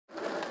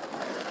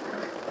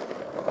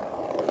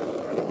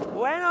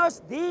Buenos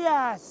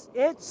dias,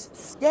 it's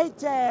Skate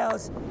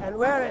Tales, and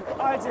we're in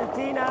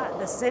Argentina,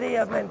 the city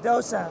of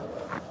Mendoza.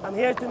 I'm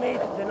here to meet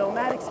the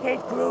nomadic skate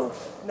crew,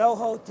 No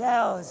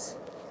Hotels,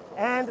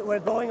 and we're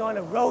going on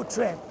a road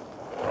trip.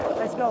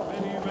 Let's go.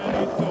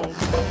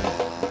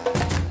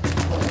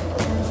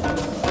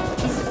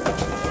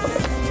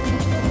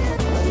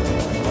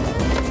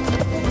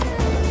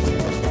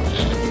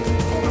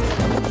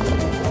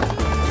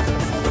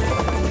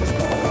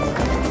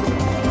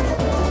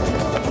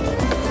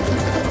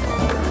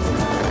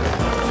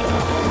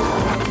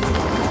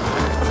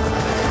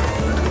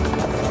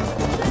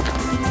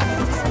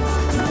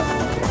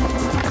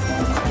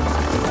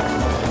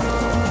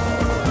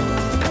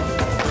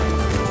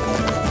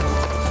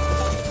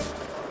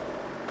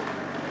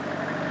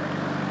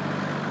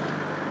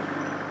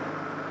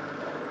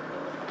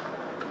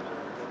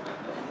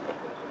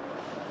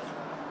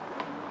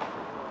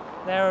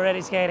 They're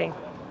already skating.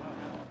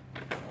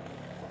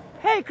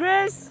 Hey,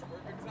 Chris!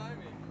 Perfect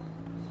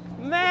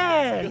timing.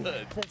 Man!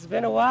 Good. It's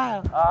been a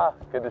while. Ah,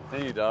 good to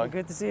see you, dog.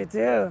 Good to see you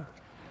too.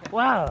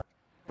 Wow.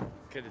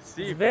 Good to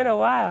see you. It's been a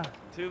while.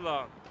 Too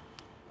long.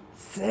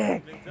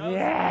 Sick.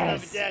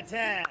 Yes.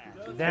 Downtown.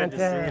 Downtown. Good to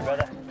see you,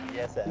 brother.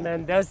 Yes, sir.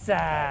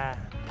 Mendoza.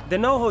 The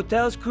No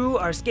Hotels crew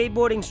are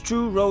skateboarding's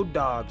true road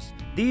dogs.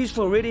 These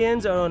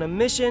Floridians are on a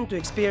mission to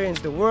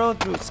experience the world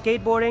through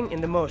skateboarding in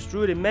the most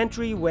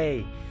rudimentary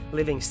way.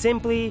 Living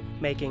simply,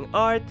 making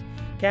art,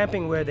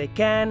 camping where they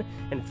can,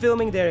 and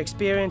filming their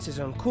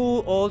experiences on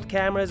cool old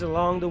cameras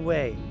along the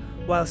way.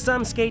 While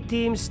some skate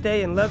teams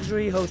stay in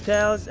luxury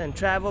hotels and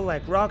travel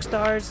like rock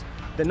stars,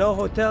 the No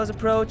Hotels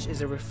approach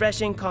is a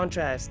refreshing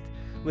contrast,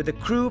 with the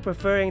crew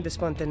preferring the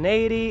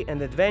spontaneity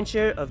and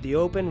adventure of the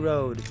open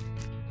road.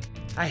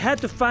 I had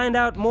to find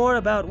out more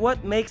about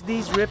what makes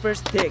these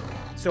rippers tick,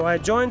 so I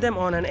joined them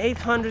on an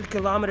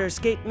 800-kilometer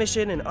skate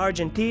mission in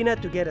Argentina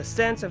to get a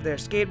sense of their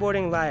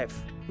skateboarding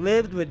life.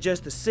 Lived with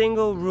just a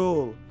single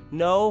rule: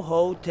 no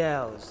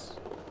hotels.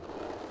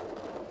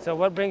 So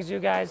what brings you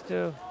guys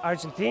to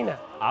Argentina?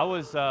 I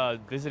was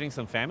visiting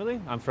some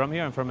family. I'm from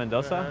here, I'm from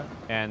Mendoza,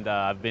 and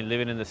I've been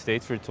living in the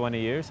States for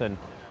 20 years, and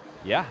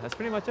yeah, that's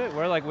pretty much it.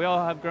 We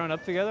all have grown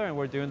up together, and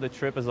we're doing the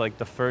trip as like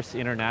the first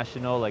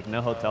international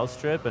no hotels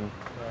trip, and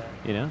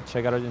you know,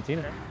 check out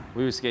Argentina.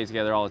 We would skate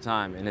together all the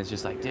time, and it's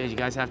just like, dude, you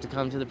guys have to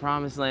come to the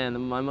promised land,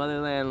 my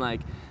motherland.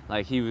 Like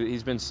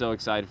he's been so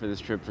excited for this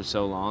trip for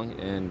so long,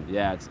 and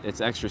yeah,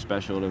 it's extra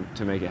special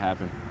to make it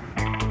happen.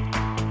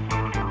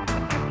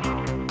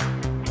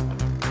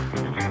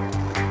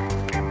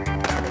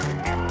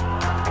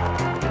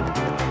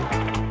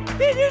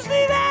 Did you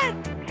see that?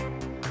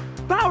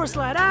 Power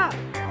slide out.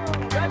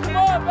 Back him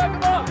up, back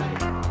him up.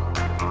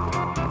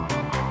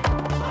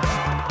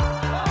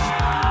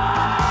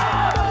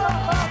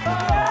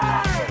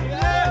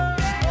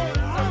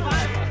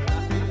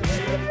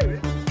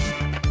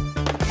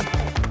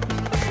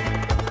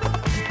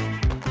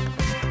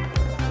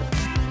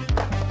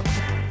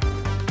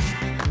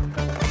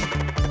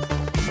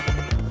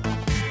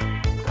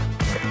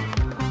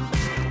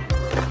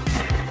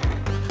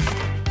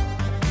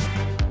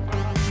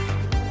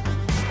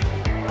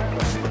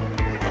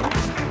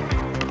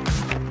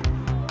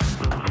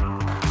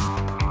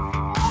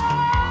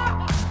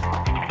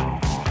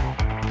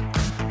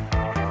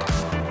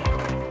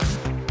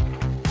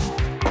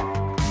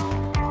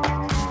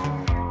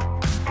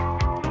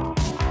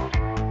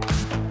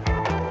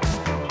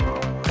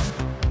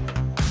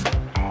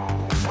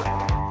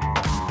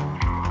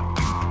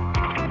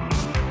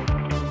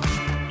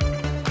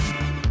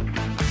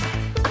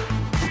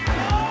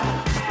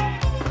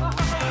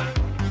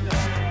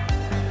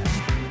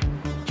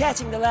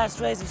 Catching the last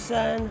rays of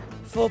sun,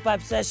 full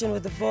pipe session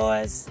with the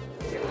boys.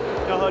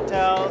 No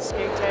Hotels,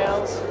 Skate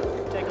Tales,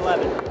 take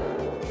 11.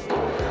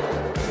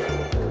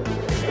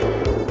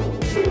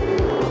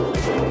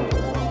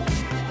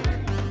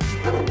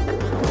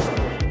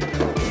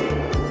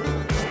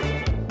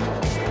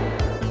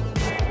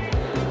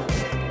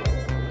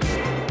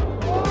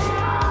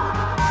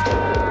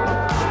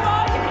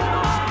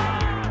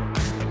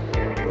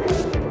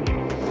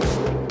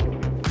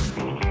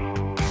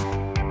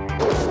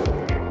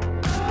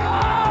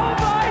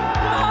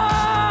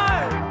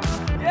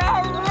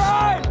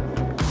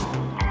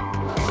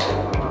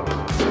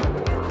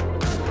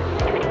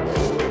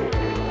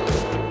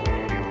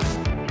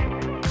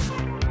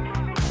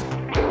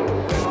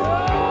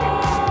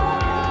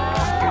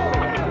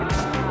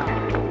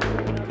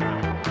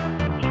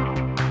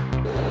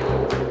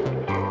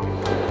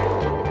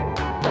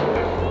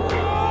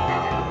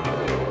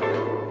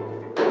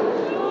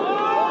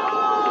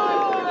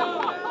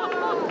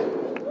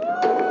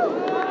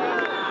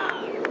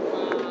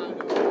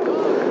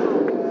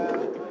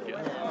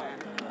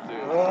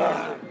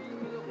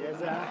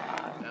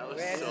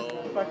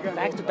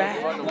 Back to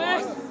back.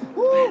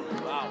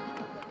 Wow.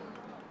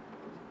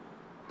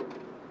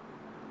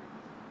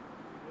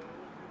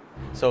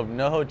 So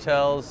No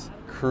Hotels,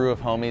 crew of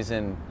homies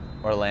in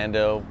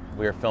Orlando.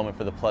 We were filming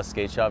for the Plus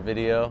Skate Shop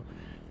video.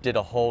 Did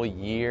a whole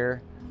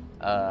year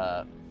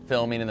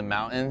filming in the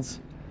mountains.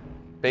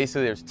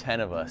 Basically, there's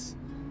 10 of us.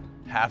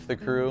 Half the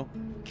crew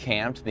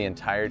camped the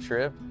entire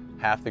trip,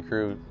 half the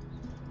crew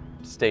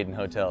stayed in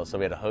hotels. So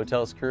we had a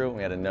hotels crew and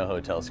we had a no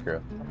hotels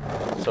crew.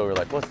 So we were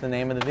like, what's the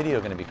name of the video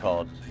gonna be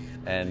called?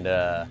 And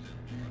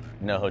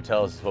no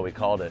hotels is what we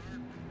called it.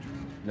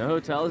 No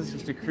Hotels is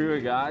just a crew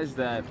of guys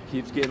that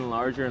keeps getting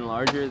larger and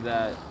larger,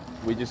 that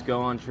we just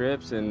go on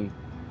trips and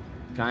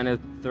kind of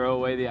throw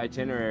away the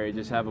itinerary,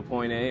 just have a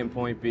point A and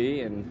point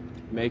B and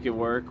make it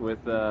work with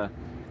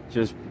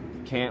just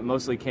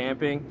mostly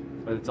camping,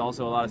 but it's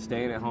also a lot of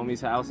staying at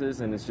homies'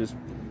 houses, and it's just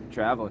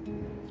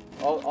traveling.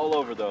 All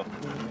over though,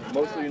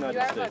 mostly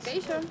United States.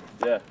 Vacation.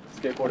 Yeah,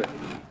 skateboarding.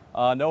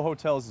 No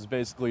Hotels is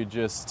basically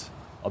just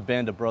a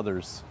band of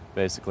brothers,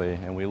 basically,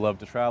 and we love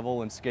to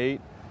travel and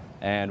skate,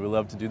 and we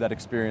love to do that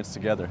experience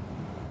together.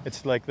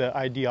 It's like the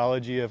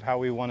ideology of how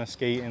we want to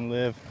skate and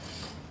live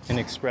and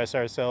express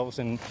ourselves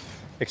and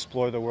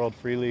explore the world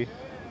freely.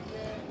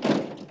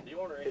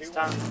 It's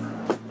time.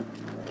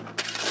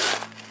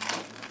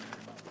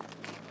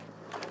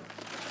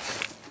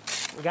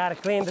 We gotta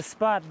clean the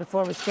spot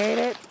before we skate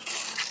it.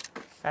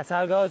 That's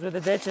how it goes with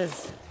the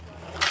ditches.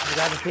 You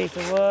got a piece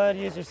of wood,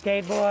 use your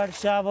skateboard,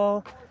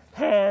 shovel,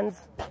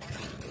 hands.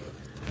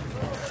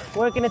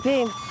 Work in a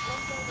team.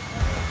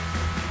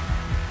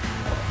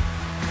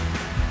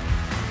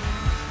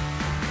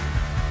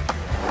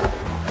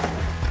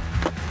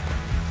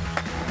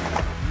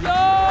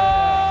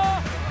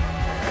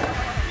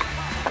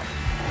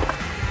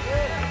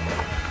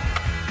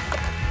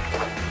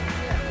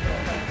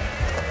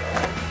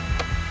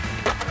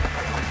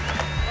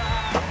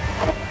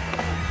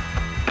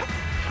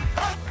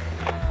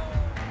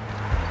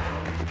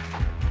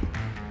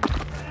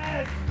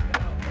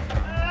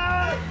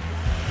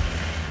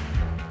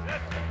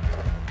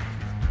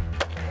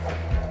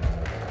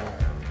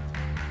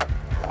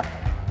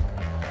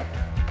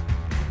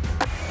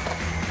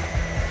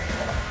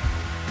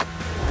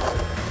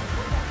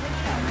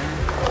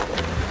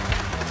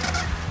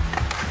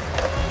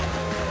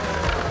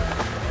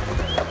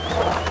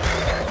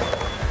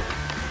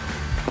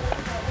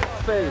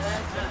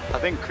 I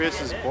think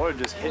Chris's board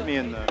just hit me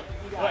in the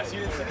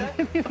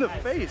hit me in the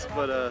face,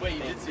 but Wait,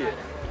 you did see it?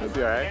 it'll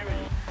be all right.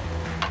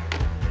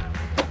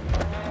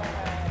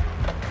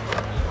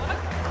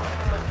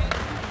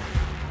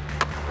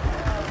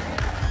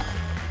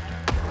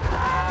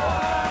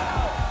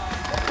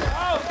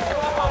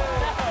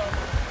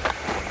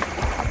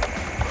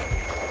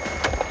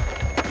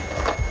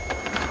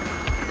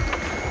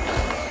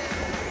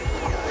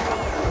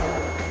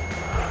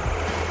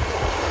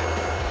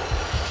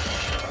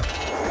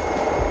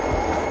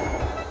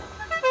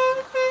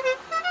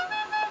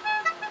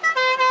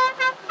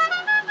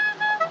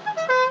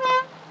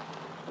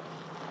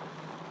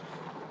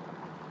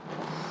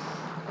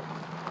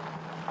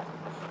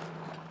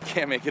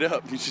 Can't make it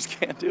up, you just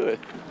can't do it.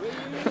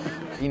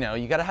 You know,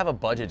 you gotta have a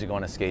budget to go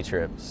on a skate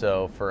trip.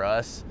 So for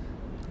us,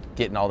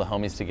 getting all the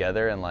homies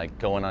together and like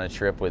going on a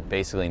trip with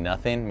basically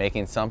nothing,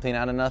 making something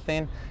out of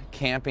nothing,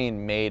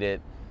 camping made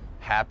it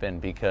happen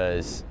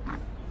because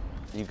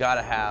you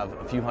gotta have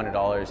a few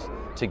 $100s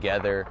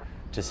together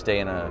to stay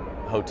in a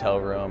hotel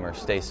room or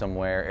stay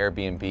somewhere,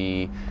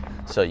 Airbnb.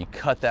 So you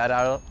cut that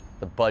out,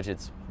 the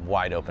budget's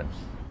wide open.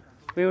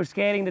 We were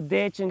skating the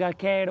ditch and got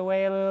carried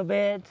away a little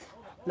bit.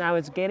 Now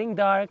it's getting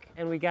dark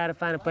and we gotta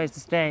find a place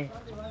to stay.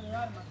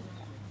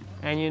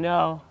 And you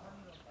know,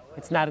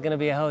 it's not gonna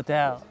be a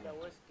hotel.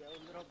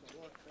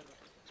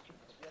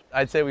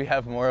 I'd say we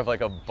have more of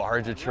like a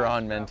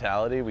Bargatron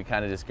mentality. We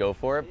kind of just go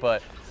for it,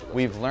 but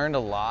we've learned a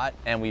lot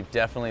and we've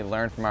definitely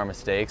learned from our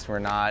mistakes. We're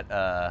not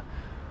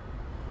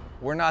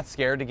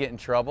scared to get in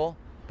trouble,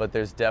 but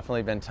there's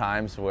definitely been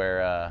times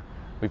where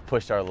we've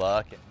pushed our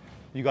luck.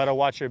 You got to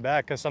watch your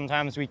back because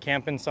sometimes we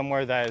camp in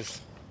somewhere that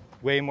is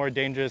way more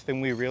dangerous than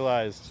we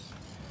realized.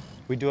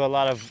 We do a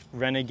lot of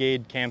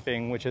renegade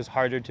camping, which is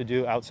harder to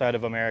do outside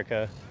of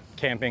America,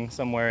 camping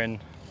somewhere and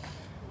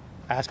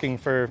asking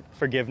for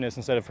forgiveness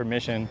instead of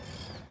permission.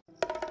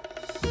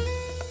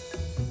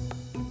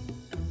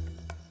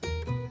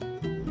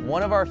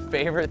 One of our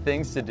favorite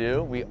things to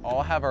do, we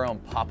all have our own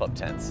pop-up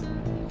tents.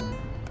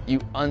 You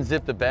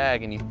unzip the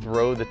bag and you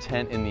throw the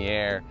tent in the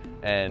air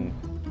and...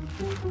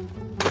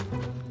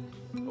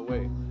 Oh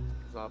wait,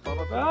 it's not a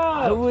pop-up tent?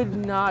 I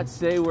would not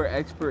say we're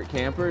expert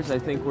campers. I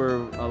think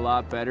we're a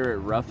lot better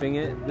at roughing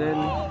it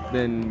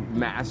than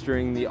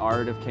mastering the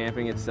art of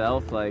camping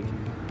itself. Like,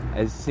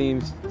 it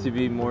seems to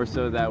be more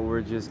so that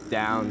we're just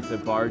down to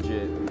barge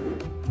it.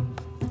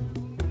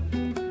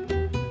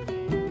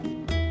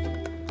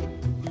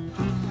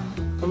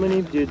 How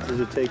many dudes does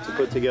it take to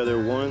put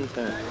together one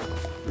tent?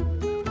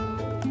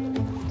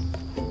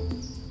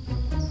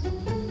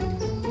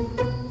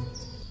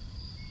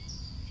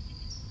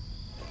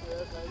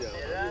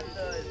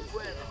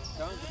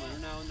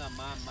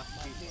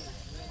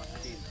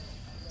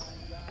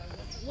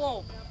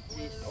 Whoa!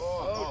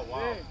 Oh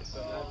wow.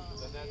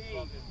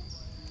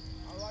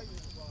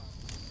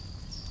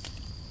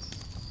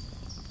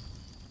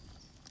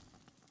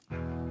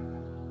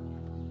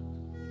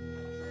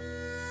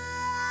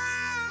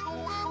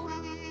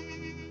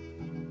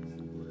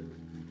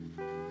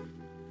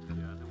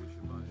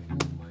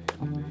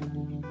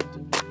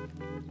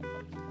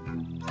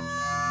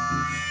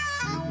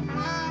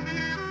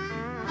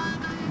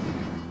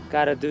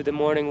 Gotta do the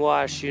morning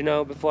wash, you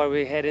know, before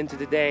we head into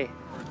the day.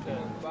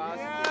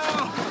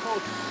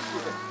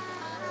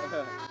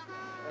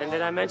 And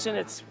did I mention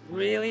it's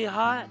really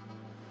hot?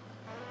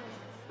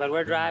 But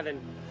we're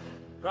driving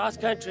cross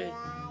country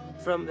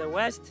from the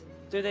west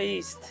to the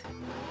east.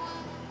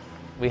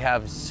 We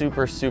have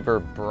super, super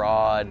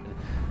broad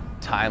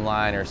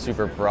timeline or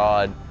super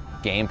broad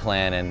game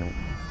plan, and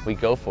we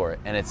go for it.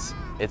 And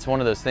it's one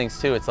of those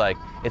things too, it's like,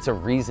 it's a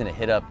reason to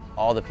hit up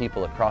all the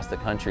people across the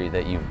country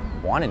that you've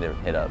wanted to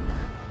hit up.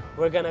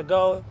 We're gonna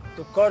go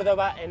to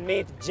Cordoba and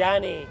meet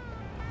Johnny.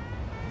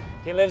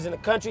 He lives in the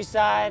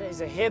countryside,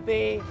 he's a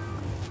hippie,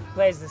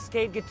 plays the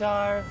skate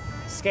guitar,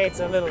 skates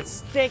a little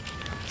stick.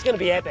 It's gonna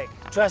be epic,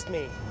 trust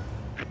me.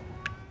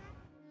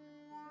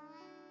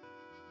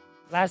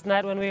 Last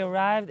night when we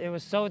arrived, it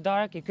was so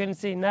dark you couldn't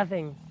see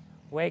nothing.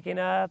 Waking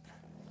up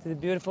to the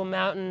beautiful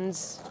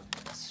mountains,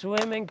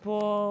 swimming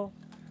pool,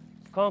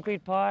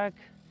 concrete park.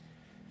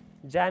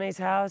 Johnny's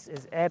house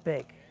is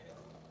epic.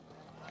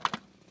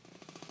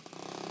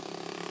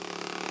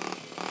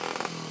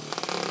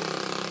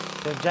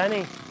 So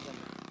Johnny,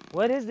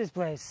 what is this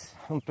place?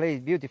 A place,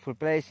 beautiful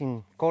place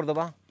in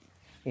Cordoba,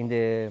 in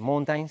the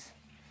mountains.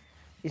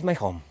 It's my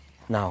home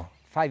now.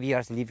 5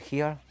 years live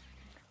here.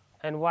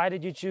 And why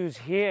did you choose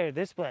here,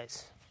 this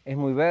place? Es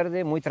muy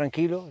verde, muy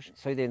tranquilo.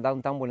 Soy de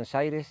downtown Buenos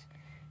Aires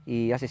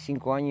y hace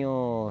 5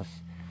 años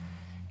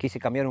quise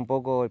cambiar un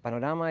poco el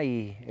panorama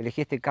y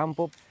elegí este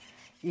campo.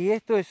 Y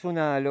esto es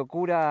una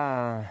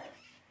locura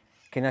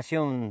que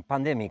nació en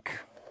pandemic.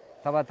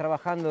 Estaba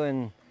trabajando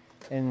en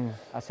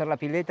hacer la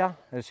pileta,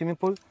 el swimming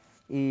pool,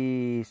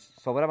 y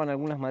sobraban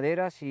algunas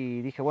maderas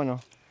y dije, bueno,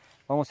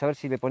 vamos a ver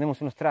si le ponemos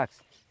unos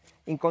tracks.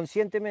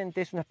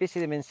 Inconscientemente es una especie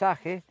de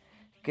mensaje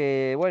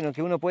que, bueno,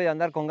 que uno puede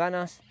andar con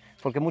ganas,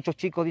 porque muchos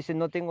chicos dicen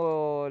no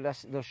tengo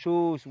los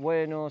shoes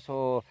buenos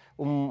o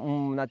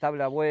una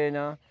tabla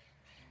buena.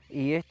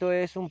 Y esto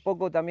es un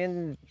poco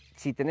también,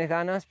 si tenés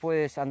ganas,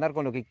 puedes andar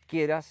con lo que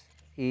quieras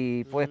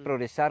y puedes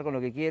progresar con lo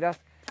que quieras.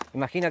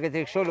 Imagina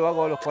que yo lo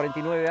hago a los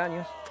 49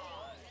 años.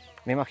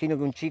 Me imagino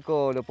que un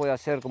chico lo puede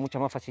hacer con mucha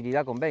más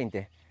facilidad con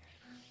 20.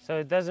 So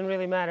it doesn't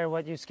really matter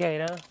what you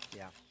skate, huh?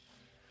 Yeah.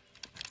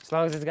 As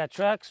long as it's got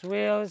trucks,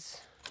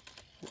 wheels,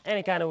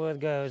 any kind of wheel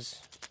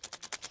goes.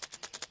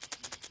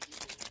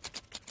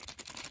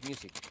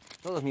 Music.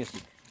 Todo es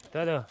music.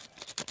 Todo.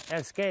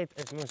 El skate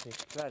es música.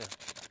 Claro.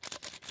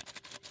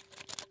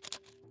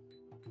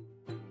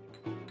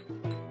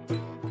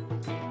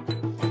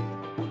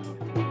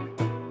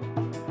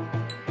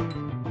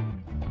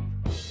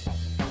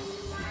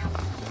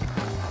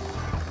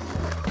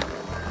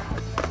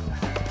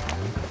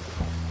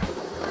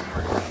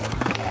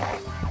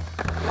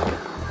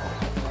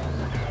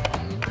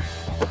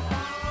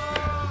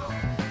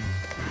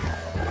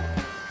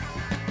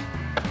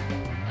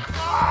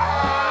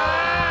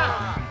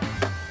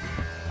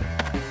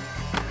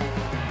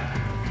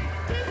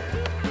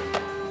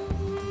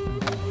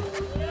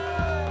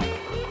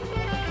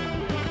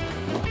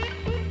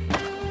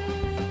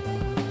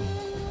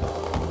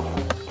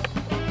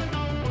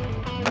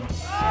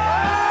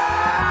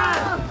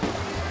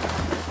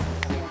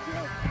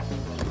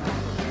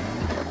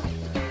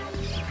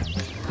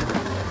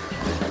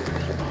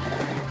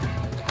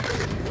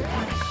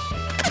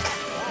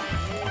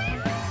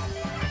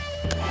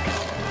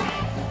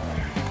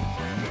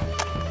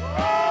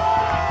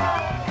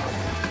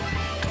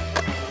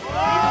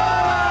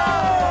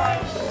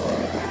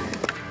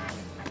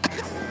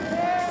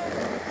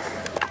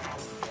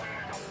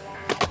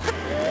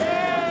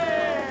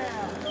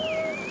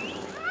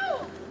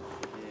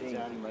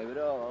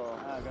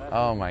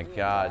 Oh my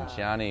God,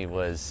 Johnny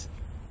was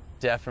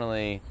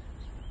definitely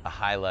a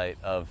highlight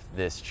of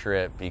this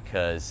trip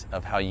because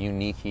of how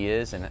unique he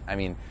is. And I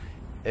mean,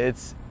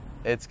 it's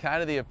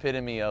kind of the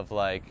epitome of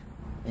like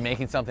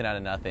making something out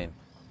of nothing.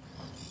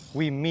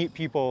 We meet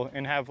people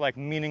and have like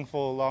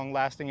meaningful,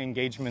 long-lasting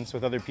engagements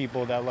with other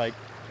people that like,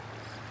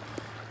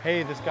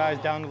 hey, this guy's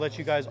down to let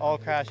you guys all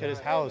crash at his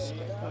house.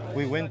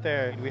 We went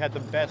there, we had the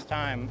best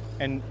time,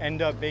 and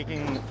end up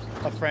making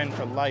a friend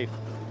for life.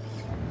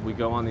 We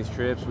go on these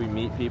trips, we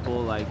meet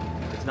people, like,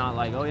 it's not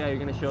like, oh yeah, you're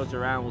gonna show us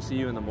around, we'll see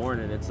you in the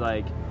morning. It's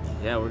like,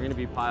 yeah, we're gonna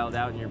be piled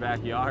out in your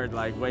backyard,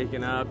 like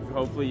waking up,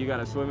 hopefully you got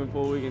a swimming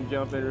pool we can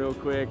jump in real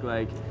quick,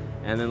 like,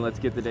 and then let's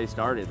get the day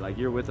started. Like,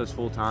 you're with us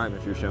full time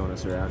if you're showing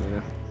us around, you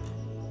know?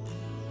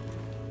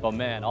 But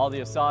man, all the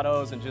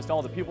asados and just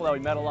all the people that we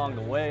met along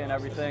the way and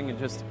everything, and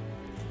just,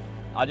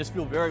 I just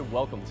feel very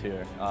welcomed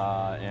here,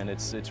 and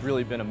it's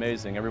really been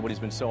amazing. Everybody's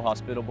been so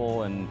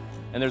hospitable, and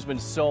there's been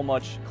so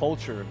much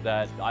culture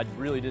that I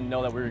really didn't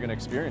know that we were going to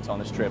experience on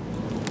this trip.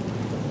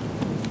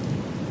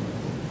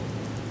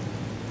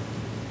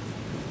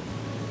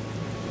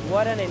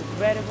 What an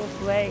incredible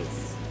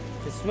place.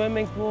 The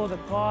swimming pool, the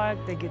park,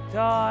 the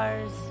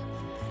guitars,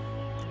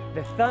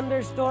 the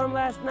thunderstorm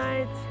last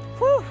night.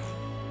 Whew!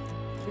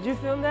 Did you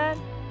film that?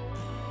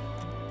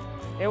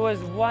 It was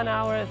 1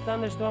 hour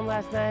thunderstorm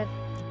last night.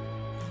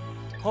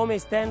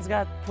 Homie's tents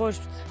got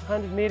pushed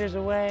 100 meters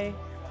away.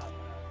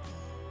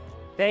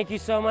 Thank you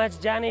so much,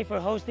 Johnny, for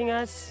hosting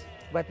us.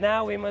 But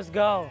now we must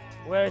go.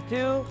 Where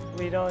to?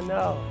 We don't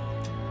know.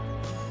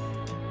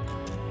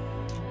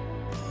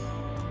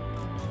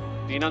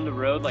 Being on the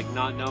road, like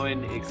not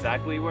knowing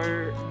exactly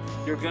where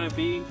you're gonna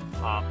be,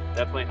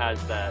 definitely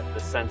has the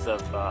sense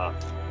of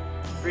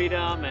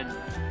freedom and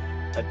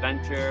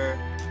adventure,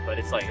 but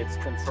it's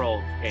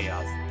controlled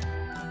chaos.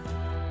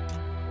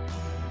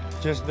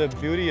 Just the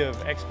beauty of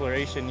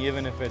exploration,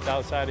 even if it's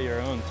outside of your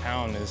own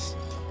town, is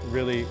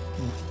really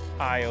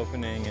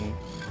eye-opening and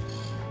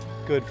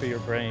good for your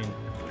brain.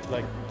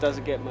 Like,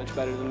 doesn't get much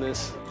better than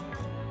this.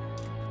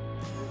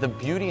 The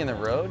beauty in the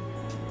road,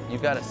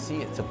 you've got to see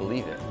it to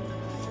believe it.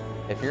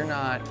 If you're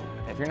not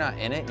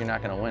in it, you're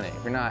not going to win it.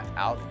 If you're not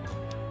out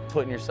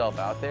putting yourself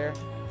out there,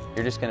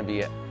 you're just going to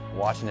be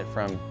watching it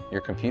from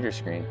your computer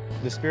screen.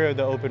 The spirit of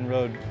the open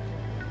road,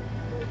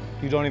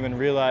 you don't even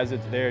realize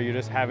it's there. You're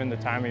just having the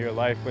time of your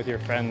life with your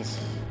friends.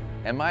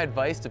 And my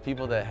advice to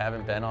people that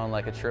haven't been on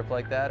like a trip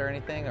like that or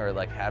anything, or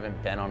like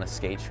haven't been on a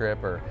skate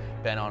trip or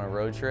been on a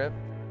road trip,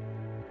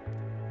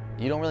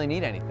 you don't really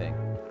need anything.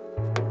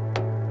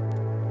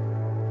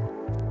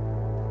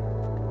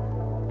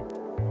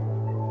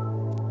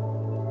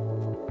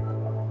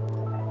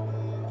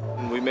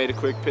 We made a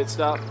quick pit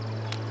stop,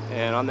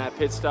 and on that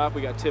pit stop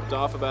we got tipped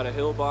off about a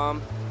hill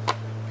bomb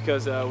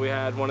because we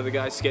had one of the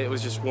guys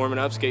was just warming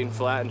up, skating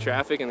flat in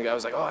traffic, and the guy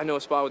was like, "Oh, I know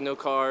a spot with no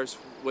cars,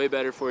 way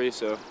better for you."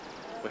 So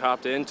we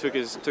hopped in, took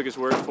his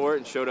word for it,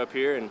 and showed up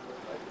here and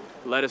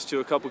led us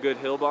to a couple good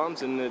hill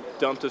bombs, and it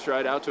dumped us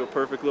right out to a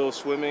perfect little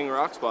swimming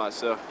rock spot.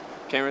 So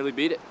can't really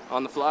beat it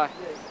on the fly.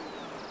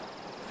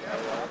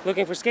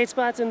 Looking for skate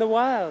spots in the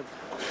wild.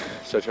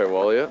 Should I try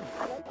Wally up?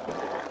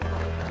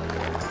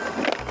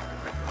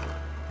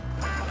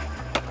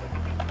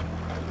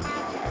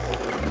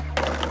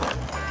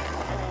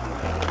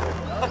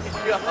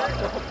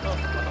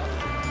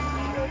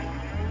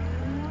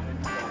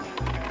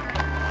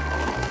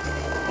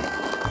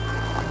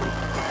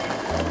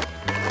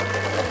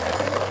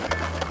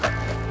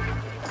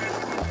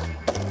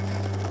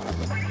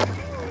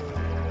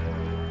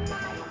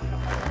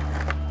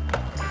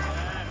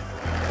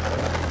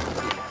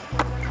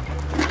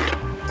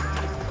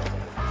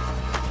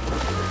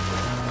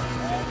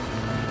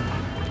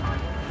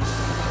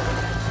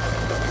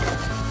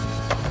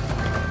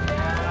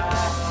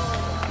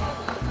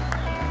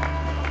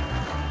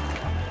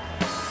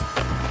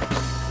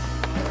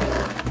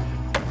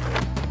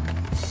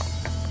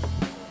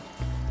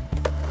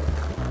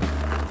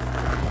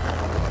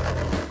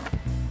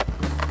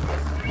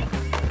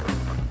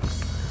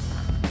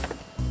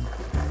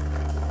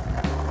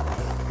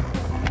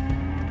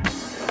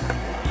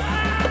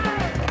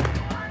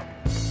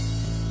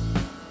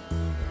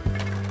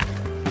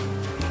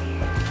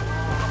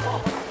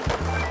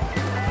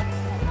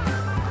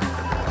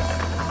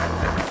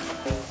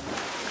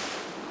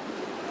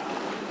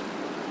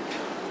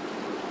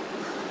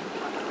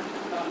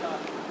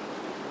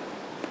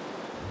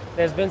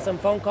 There's been some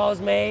phone calls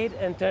made,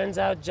 and turns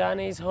out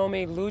Johnny's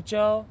homie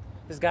Lucho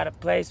has got a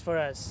place for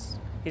us.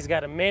 He's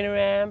got a mini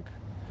ramp,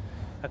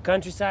 a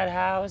countryside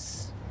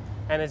house,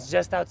 and it's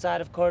just outside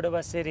of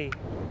Cordoba City.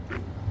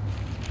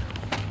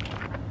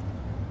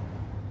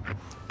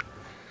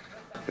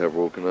 Got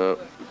woken up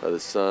by the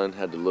sun,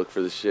 had to look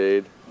for the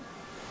shade.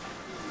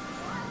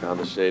 Found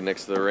the shade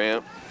next to the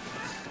ramp.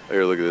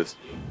 Here, look at this.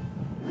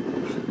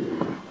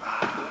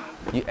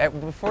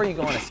 Before you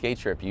go on a skate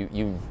trip,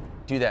 you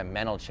do that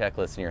mental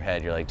checklist in your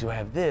head. You're like, do I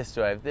have this?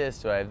 Do I have this?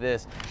 Do I have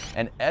this?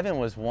 And Evan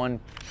was one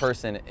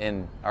person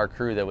in our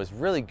crew that was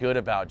really good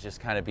about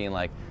just kind of being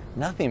like,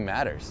 nothing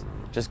matters.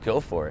 Just go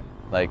for it.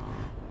 Like,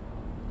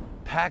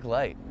 pack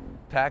light.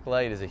 Pack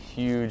light is a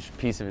huge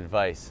piece of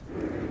advice.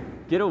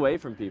 Get away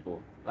from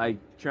people. Like,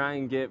 try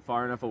and get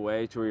far enough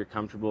away to where you're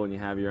comfortable and you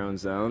have your own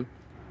zone.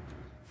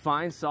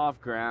 Find soft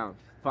ground.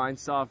 Find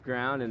soft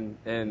ground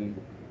and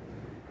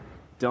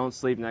don't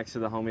sleep next to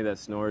the homie that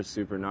snores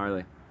super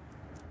gnarly.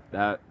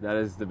 That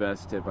is the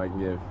best tip I can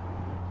give.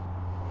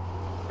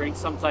 Bring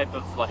some type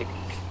of like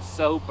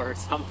soap or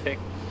something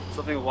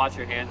to wash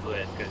your hands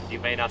with, because you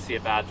may not see a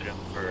bathroom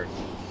for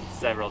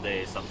several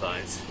days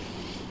sometimes.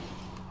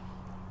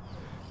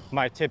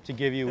 My tip to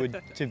give you would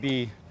to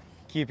be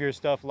keep your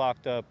stuff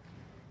locked up,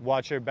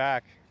 watch your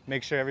back,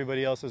 make sure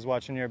everybody else is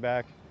watching your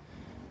back.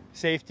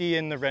 Safety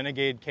in the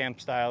renegade camp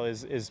style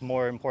is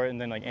more important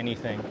than like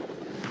anything.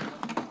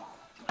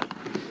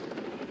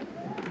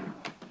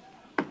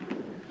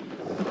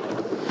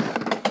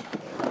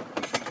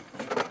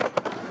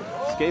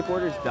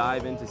 Skateboarders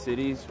dive into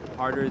cities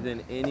harder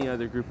than any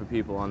other group of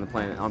people on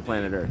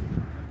planet Earth.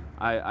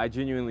 I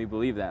genuinely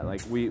believe that.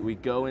 Like, we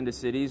go into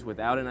cities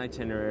without an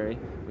itinerary.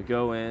 We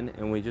go in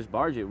and we just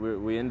barge it.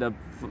 We end up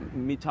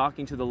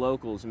talking to the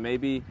locals.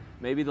 Maybe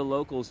the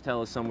locals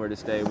tell us somewhere to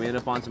stay. We end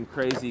up on some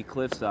crazy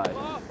cliffside.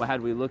 But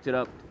had we looked it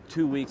up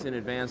 2 weeks in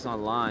advance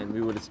online,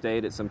 we would have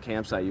stayed at some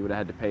campsite you would have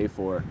had to pay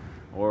for,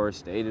 or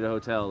stayed at a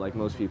hotel like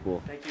most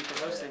people. Thank you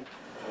for hosting.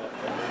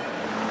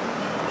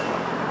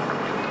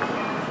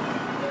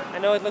 I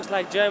know it looks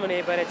like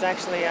Germany, but it's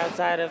actually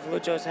outside of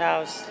Lucho's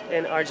house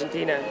in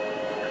Argentina.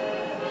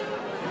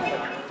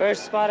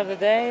 First spot of the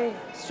day,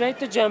 straight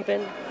to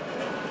jumping,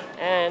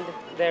 and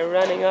they're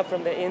running up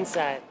from the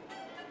inside.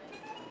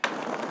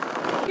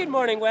 Good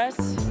morning, Wes.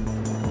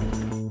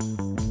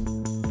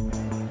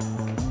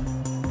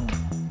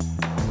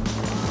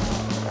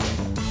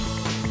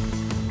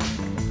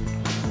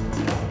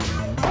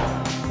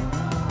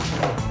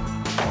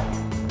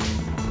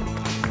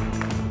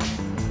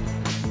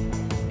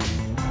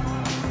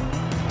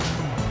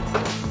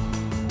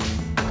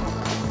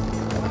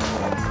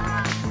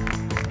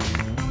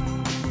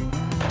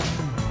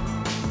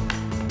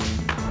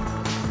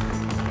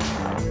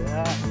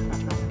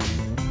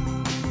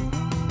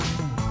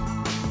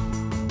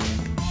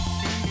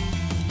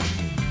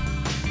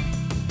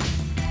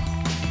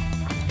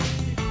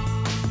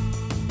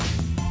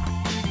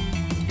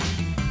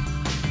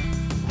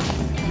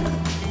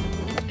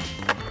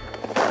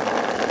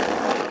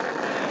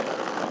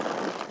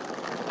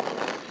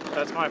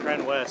 That's my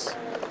friend Wes.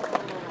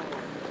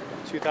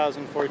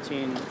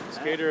 2014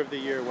 Skater of the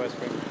Year, West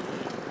Spring.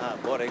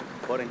 Boarding.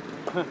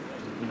 Come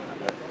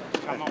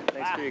on.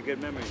 Thanks for your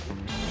good memories.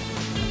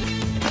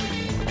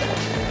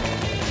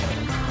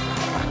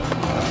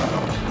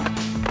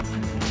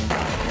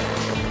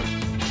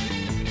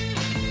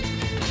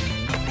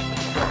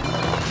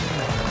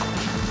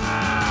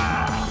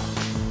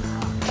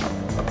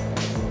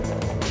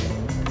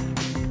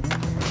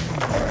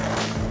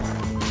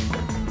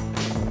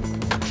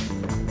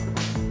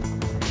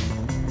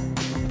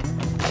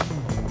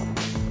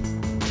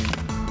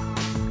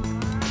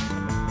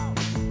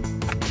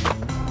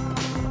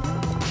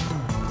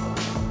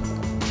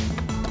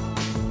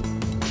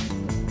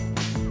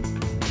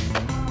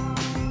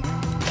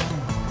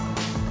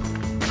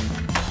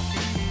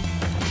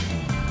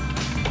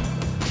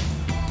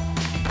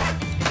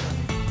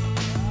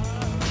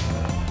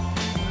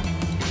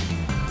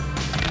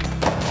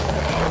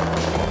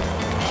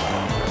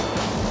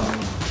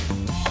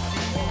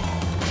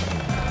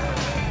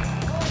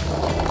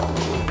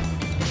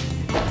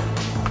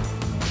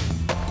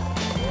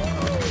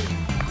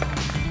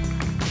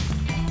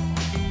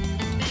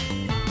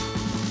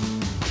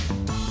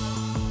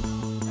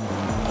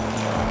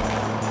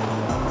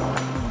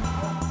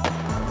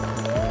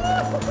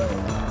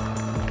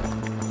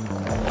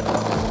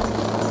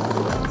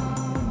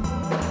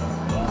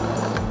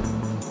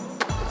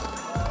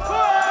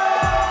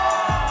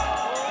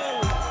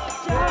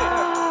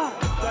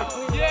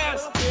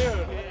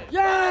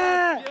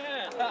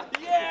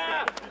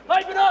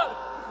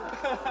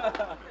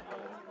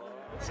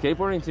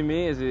 Skateboarding to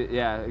me is,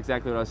 yeah,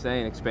 exactly what I was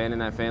saying, expanding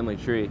that family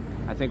tree.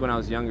 I think when I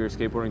was younger,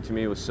 skateboarding to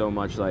me was so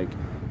much like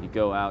you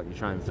go out, you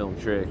try and film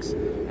tricks,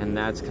 and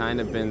that's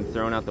kind of been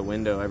thrown out the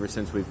window ever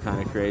since we've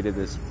kind of created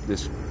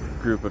this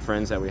group of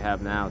friends that we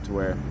have now, to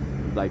where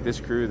like this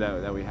crew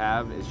that we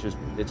have,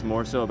 it's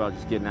more so about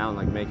just getting out and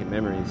like making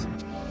memories.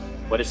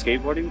 What is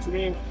skateboarding to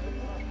me?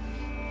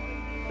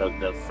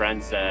 The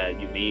friends that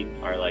you meet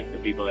are like the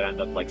people that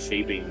end up like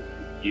shaping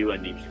you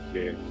and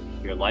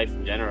your life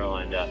in general,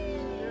 and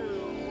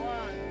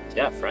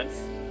yeah, friends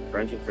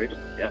and freedom,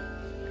 yeah.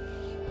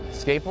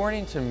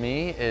 Skateboarding to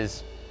me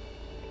is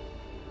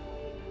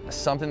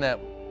something that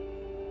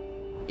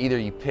either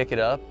you pick it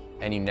up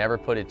and you never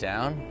put it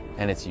down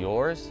and it's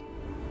yours,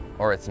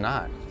 or it's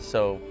not.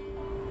 So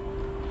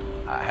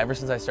ever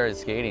since I started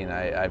skating,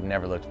 I've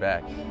never looked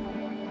back.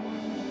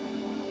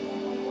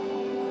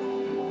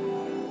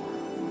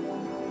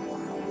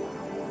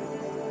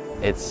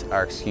 It's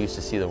our excuse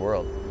to see the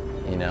world,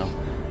 you know?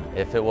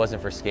 If it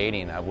wasn't for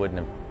skating, I wouldn't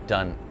have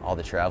done all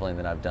the traveling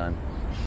that I've done.